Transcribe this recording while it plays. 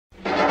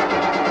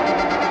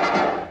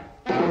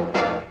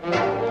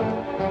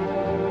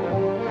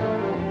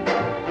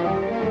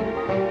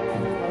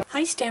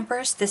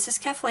Stampers, this is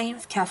Kathleen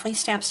with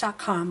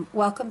KathleenStamps.com.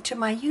 Welcome to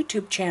my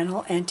YouTube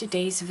channel and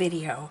today's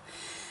video.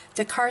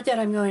 The card that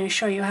I'm going to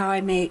show you how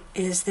I made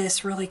is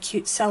this really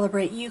cute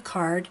Celebrate You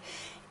card,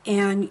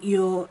 and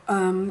you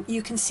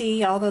can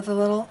see all of the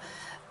little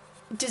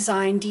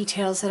design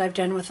details that I've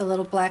done with the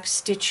little black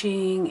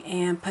stitching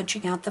and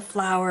punching out the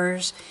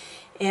flowers,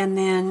 and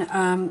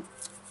then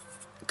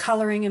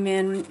coloring them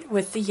in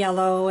with the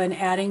yellow and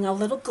adding a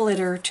little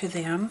glitter to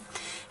them.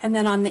 And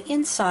then on the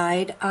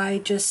inside, I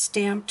just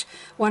stamped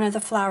one of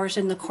the flowers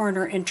in the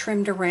corner and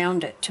trimmed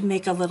around it to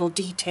make a little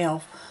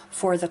detail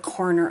for the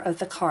corner of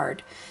the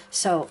card.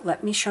 So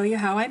let me show you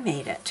how I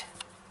made it.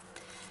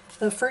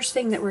 The first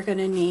thing that we're going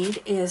to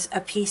need is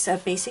a piece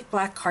of basic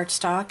black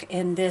cardstock,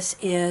 and this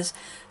is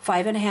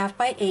 5.5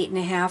 by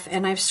 8.5,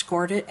 and I've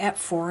scored it at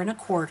 4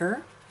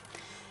 1/4.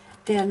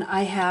 Then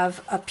I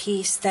have a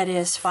piece that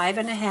is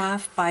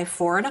 5.5 by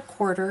 4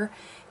 1/4,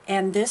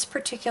 and this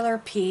particular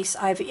piece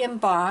I've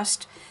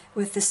embossed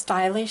with the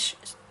Stylish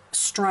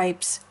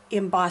Stripes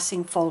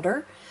embossing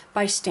folder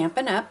by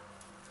Stampin' Up.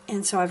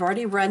 And so I've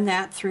already run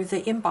that through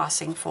the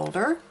embossing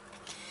folder.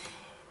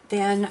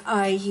 Then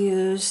I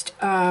used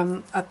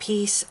a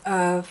piece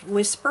of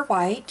Whisper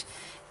White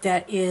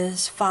that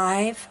is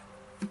 5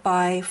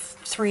 by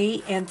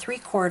 3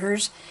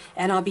 3/4,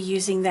 and I'll be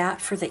using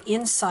that for the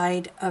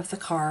inside of the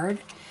card.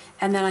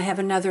 And then I have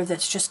another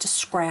that's just a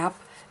scrap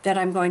that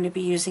I'm going to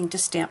be using to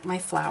stamp my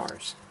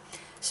flowers.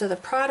 So the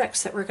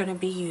products that we're going to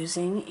be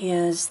using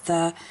is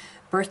the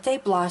Birthday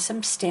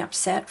Blossom stamp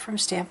set from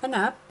Stampin'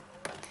 Up.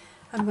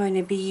 I'm going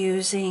to be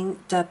using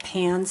the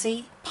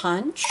Pansy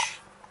Punch,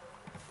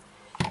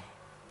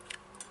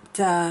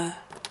 the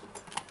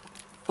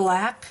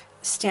black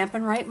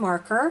Stampin' Right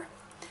marker,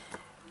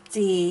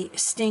 the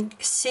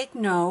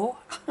Signo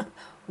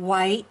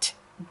white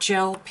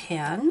gel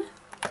pen.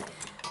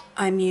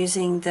 I'm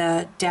using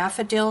the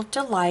Daffodil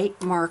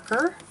Delight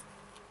marker,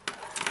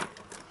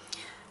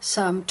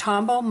 some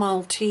Tombow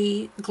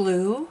Multi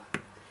glue,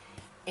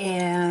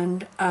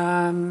 and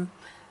I'll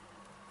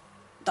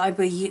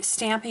be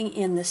stamping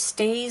in the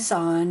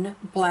StazOn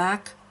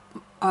black,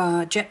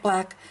 jet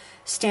black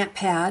stamp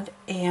pad.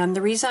 And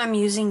the reason I'm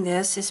using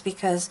this is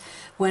because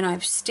when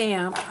I've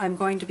stamped, I'm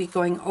going to be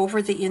going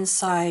over the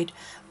inside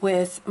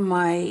with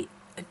my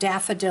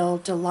Daffodil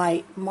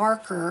Delight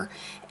marker,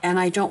 and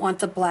I don't want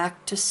the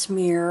black to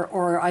smear,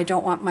 or I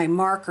don't want my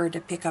marker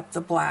to pick up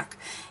the black.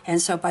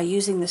 And so by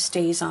using the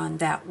StazOn,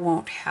 that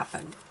won't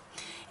happen.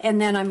 And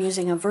then I'm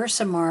using a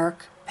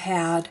Versamark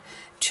pad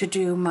to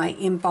do my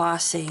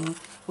embossing,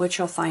 which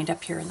you'll find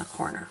up here in the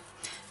corner.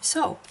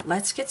 So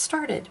let's get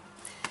started.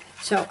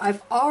 So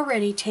I've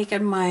already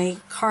taken my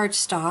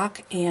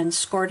cardstock and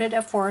scored it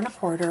at 4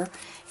 1/4,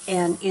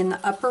 and in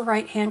the upper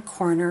right hand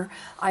corner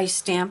I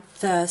stamped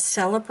the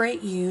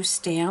Celebrate You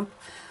stamp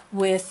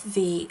with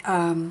the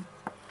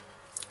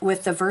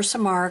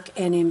Versamark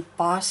and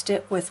embossed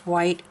it with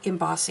white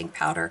embossing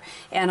powder,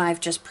 and I've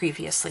just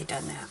previously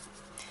done that.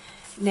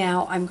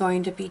 Now I'm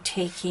going to be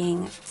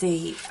taking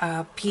the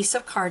piece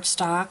of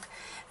cardstock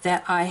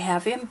that I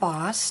have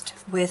embossed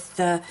with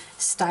the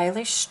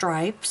Stylish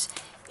Stripes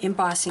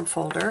embossing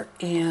folder,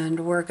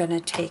 and we're going to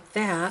take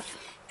that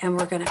and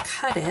we're going to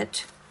cut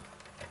it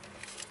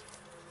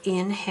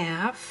in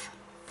half,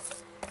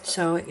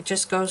 so it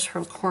just goes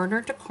from corner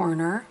to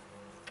corner.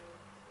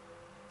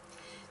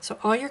 So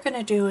all you're going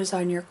to do is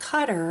on your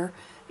cutter,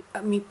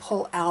 let me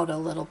pull out a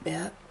little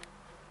bit,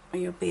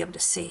 you'll be able to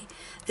see.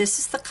 This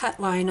is the cut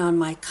line on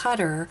my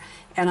cutter,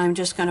 and I'm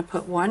just going to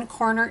put one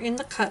corner in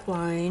the cut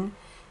line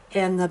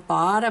and the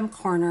bottom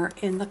corner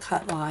in the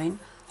cut line,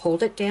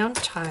 hold it down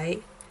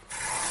tight,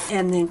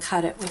 and then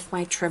cut it with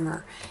my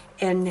trimmer.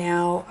 And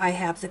now I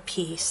have the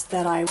piece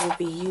that I will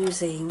be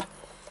using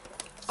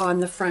on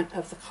the front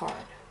of the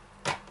card.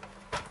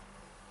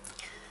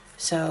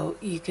 So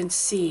you can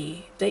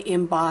see the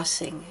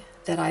embossing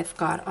that I've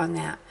got on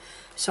that.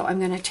 So I'm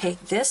going to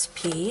take this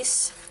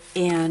piece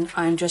and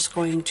I'm just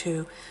going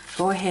to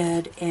go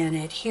ahead and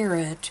adhere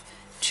it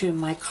to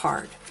my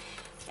card.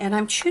 And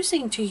I'm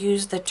choosing to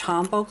use the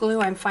Tombow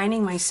glue. I'm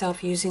finding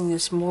myself using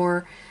this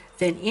more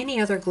than any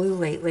other glue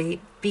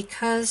lately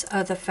because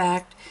of the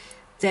fact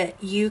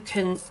that you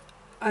can,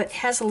 it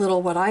has a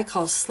little what I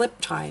call slip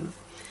time.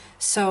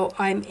 So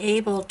I'm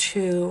able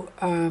to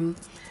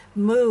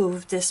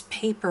move this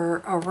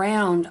paper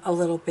around a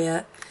little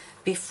bit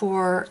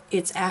before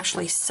it's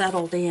actually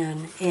settled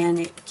in, and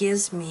it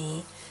gives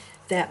me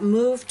that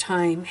move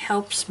time,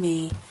 helps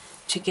me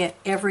to get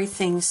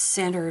everything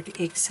centered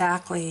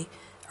exactly,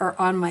 or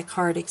on my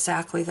card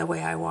exactly the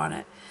way I want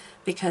it,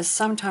 because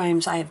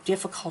sometimes I have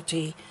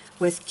difficulty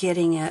with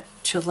getting it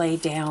to lay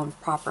down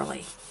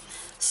properly.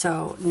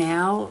 So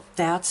now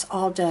that's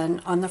all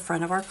done on the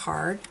front of our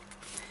card.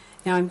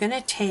 Now I'm going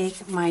to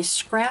take my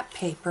scrap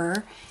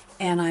paper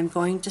and I'm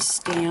going to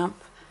stamp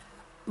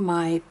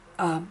my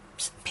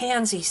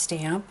pansy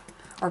stamp,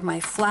 or my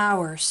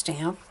flower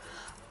stamp,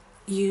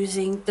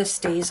 using the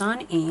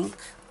StazOn ink.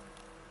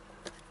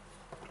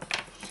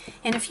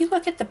 And if you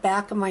look at the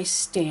back of my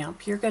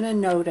stamp, you're going to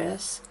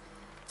notice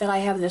that I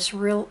have this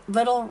real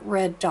little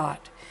red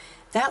dot.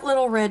 That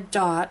little red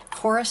dot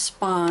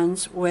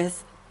corresponds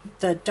with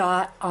the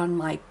dot on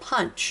my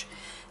punch.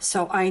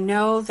 So I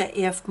know that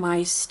if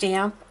my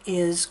stamp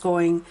is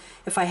going,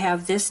 if I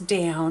have this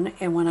down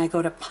and when I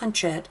go to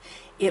punch it,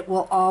 it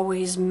will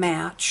always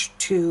match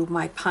to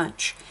my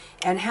punch.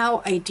 And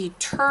how I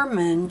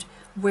determined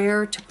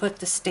where to put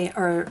the stamp,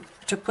 or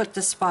to put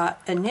the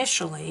spot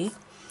initially,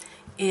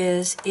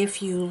 is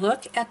if you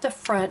look at the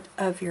front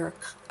of your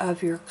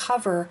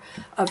cover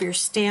of your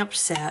stamp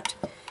set,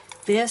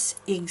 this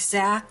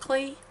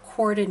exactly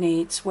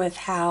coordinates with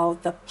how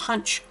the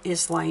punch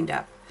is lined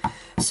up.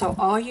 So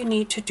all you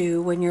need to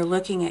do when you're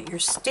looking at your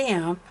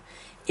stamp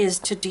is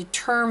to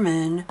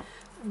determine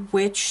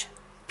which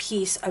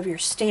piece of your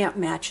stamp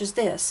matches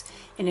this.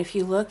 And if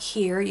you look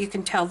here, you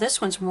can tell this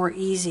one's more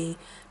easy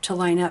to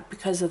line up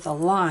because of the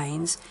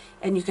lines,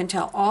 and you can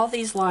tell all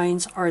these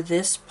lines are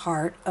this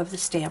part of the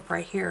stamp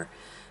right here.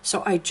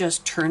 So I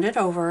just turned it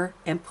over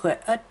and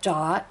put a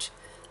dot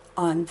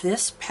on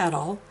this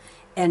petal,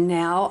 and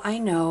now I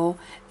know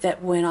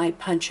that when I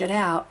punch it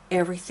out,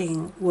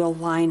 everything will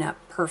line up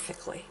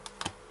perfectly.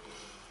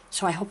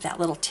 So I hope that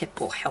little tip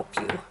will help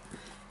you.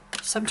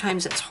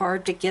 Sometimes it's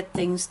hard to get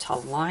things to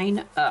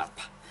line up.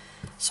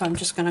 So I'm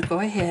just going to go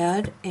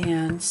ahead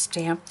and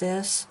stamp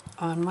this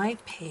on my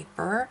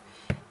paper,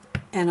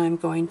 and I'm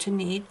going to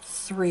need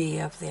 3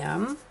 of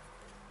them.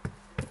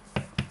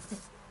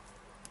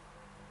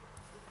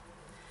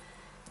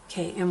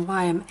 Okay, and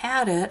while I'm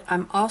at it,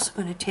 I'm also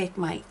going to take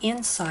my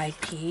inside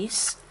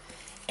piece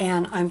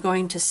and I'm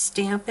going to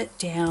stamp it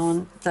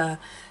down, the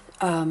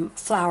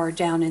flower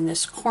down in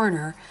this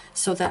corner,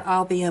 so that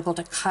I'll be able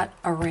to cut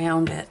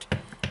around it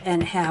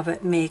and have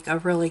it make a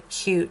really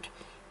cute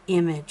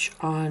image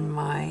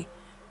on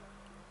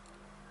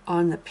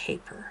the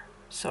paper.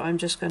 So I'm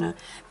just going to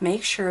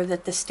make sure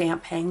that the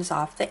stamp hangs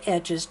off the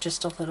edges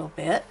just a little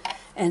bit,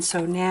 and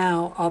so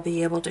now I'll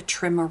be able to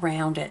trim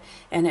around it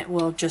and it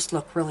will just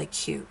look really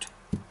cute.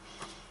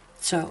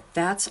 So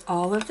that's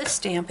all of the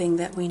stamping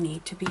that we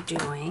need to be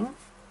doing.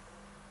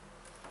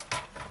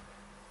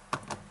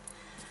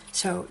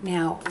 So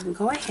now we can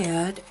go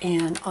ahead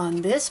and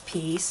on this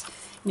piece,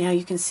 now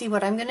you can see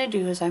what I'm going to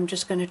do is I'm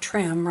just going to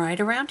trim right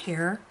around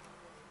here.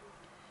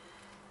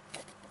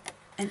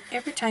 And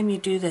every time you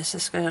do this,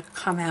 it's going to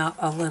come out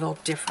a little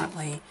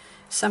differently.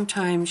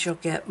 Sometimes you'll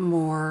get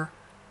more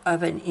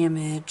of an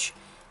image,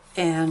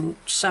 and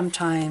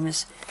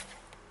sometimes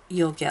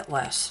you'll get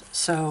less.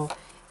 So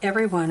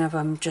every one of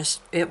them,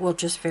 it will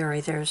just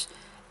vary.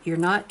 You're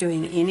not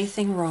doing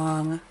anything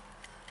wrong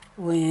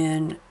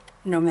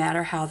no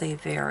matter how they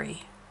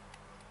vary.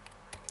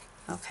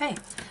 Okay,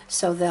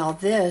 so now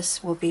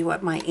this will be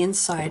what my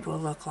inside will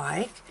look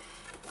like,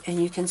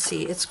 and you can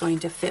see it's going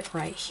to fit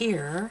right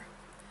here.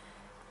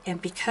 And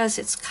because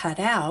it's cut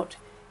out,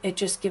 it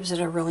just gives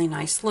it a really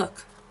nice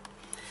look.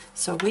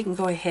 So we can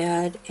go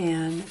ahead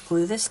and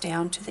glue this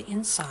down to the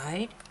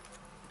inside.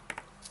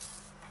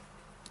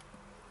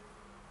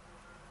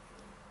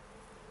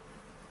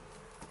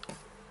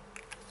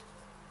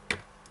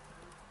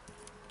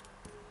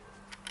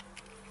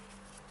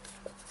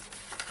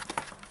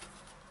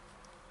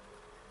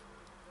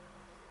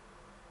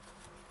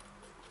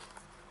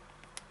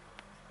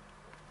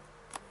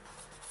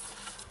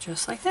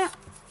 Just like that.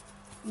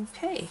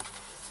 Okay,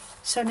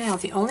 so now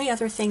the only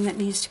other thing that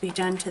needs to be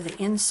done to the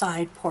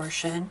inside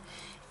portion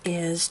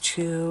is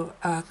to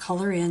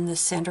color in the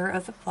center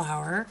of the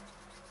flower.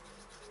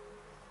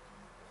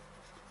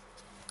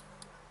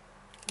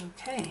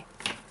 Okay,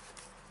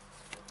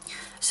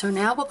 so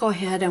now we'll go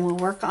ahead and we'll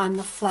work on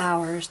the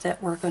flowers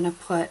that we're going to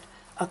put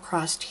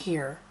across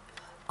here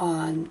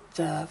on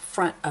the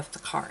front of the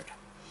card.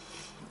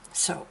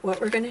 So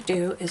what we're going to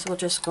do is we'll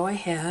just go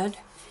ahead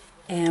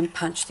and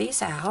punch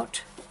these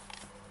out.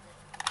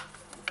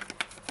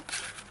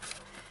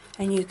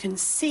 And you can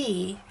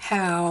see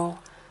how,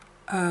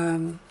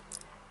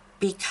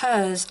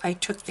 because I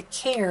took the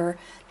care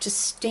to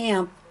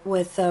stamp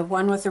with the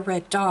one with the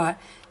red dot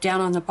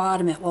down on the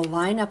bottom, it will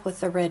line up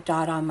with the red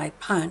dot on my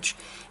punch,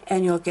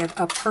 and you'll get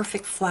a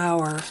perfect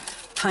flower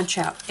punch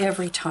out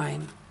every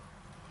time.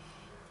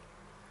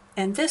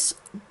 And this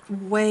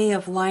way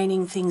of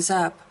lining things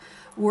up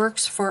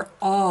works for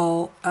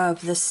all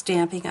of the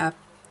Stampin' Up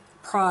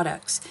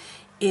products.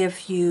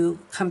 If you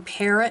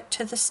compare it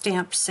to the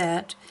stamp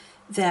set,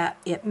 that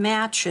it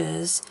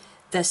matches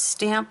the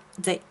stamp,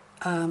 the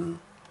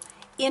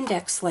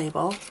index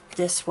label,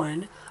 this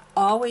one,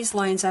 always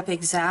lines up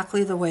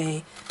exactly the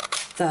way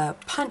the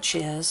punch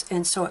is,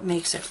 and so it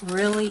makes it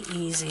really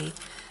easy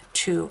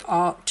to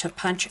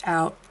punch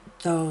out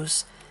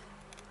those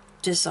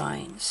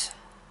designs.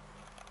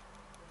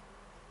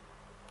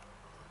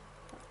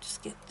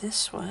 Just get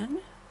this one.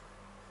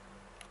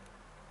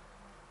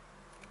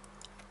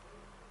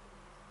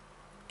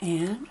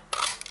 And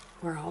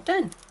we're all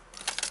done.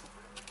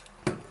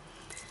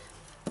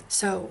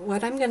 So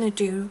what I'm going to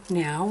do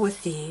now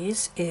with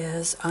these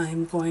is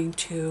I'm going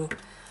to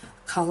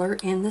color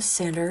in the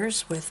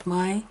centers with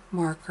my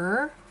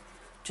marker,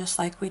 just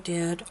like we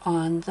did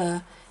on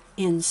the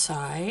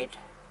inside.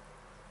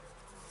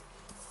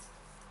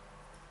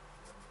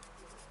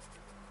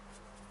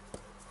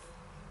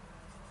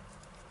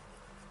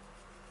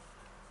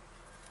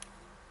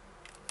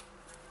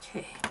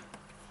 Okay.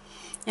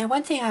 Now,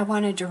 one thing I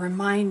wanted to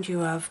remind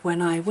you of,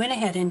 when I went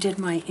ahead and did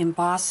my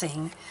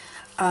embossing,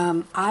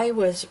 I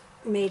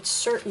made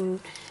certain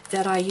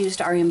that I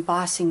used our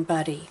embossing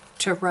buddy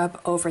to rub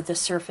over the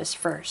surface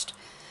first,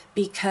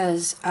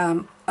 because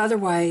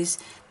otherwise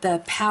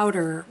the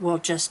powder will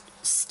just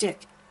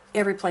stick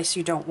every place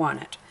you don't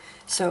want it.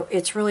 So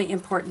it's really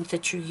important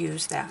that you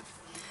use that.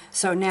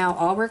 So now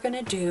all we're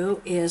going to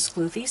do is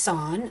glue these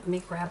on. Let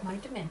me grab my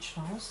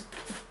dimensionals.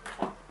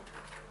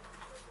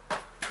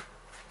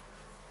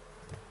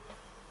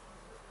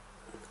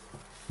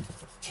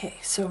 Okay,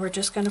 so we're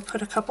just going to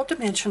put a couple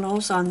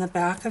dimensionals on the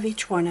back of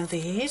each one of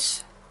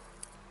these.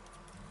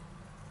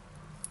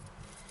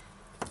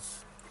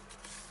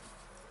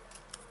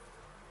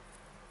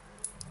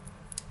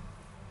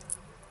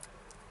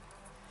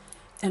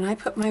 And I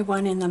put my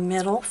one in the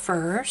middle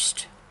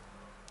first.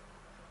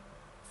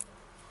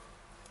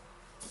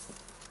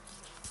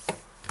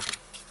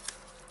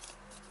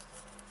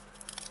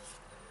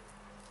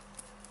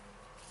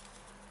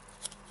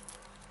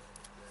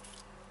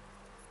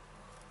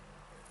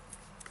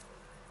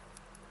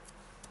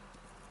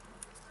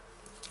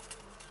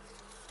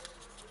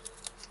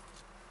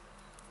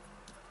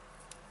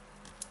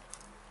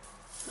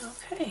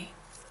 Okay.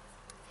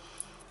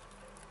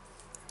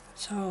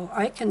 So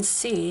I can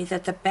see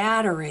that the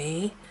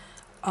battery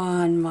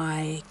on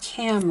my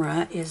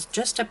camera is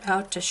just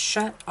about to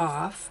shut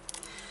off.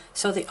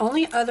 So the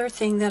only other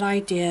thing that I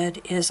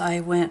did is I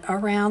went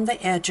around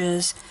the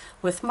edges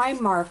with my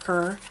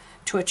marker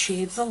to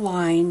achieve the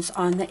lines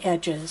on the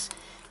edges.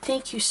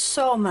 Thank you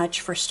so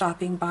much for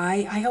stopping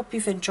by. I hope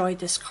you've enjoyed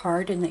this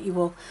card and that you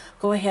will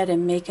go ahead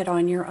and make it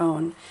on your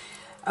own.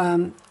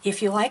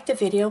 If you like the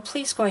video,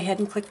 please go ahead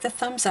and click the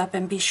thumbs up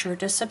and be sure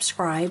to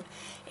subscribe.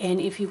 And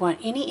if you want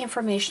any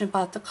information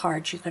about the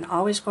cards, you can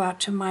always go out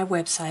to my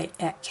website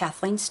at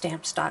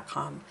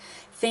KathleenStamps.com.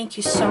 Thank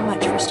you so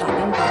much for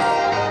stopping by.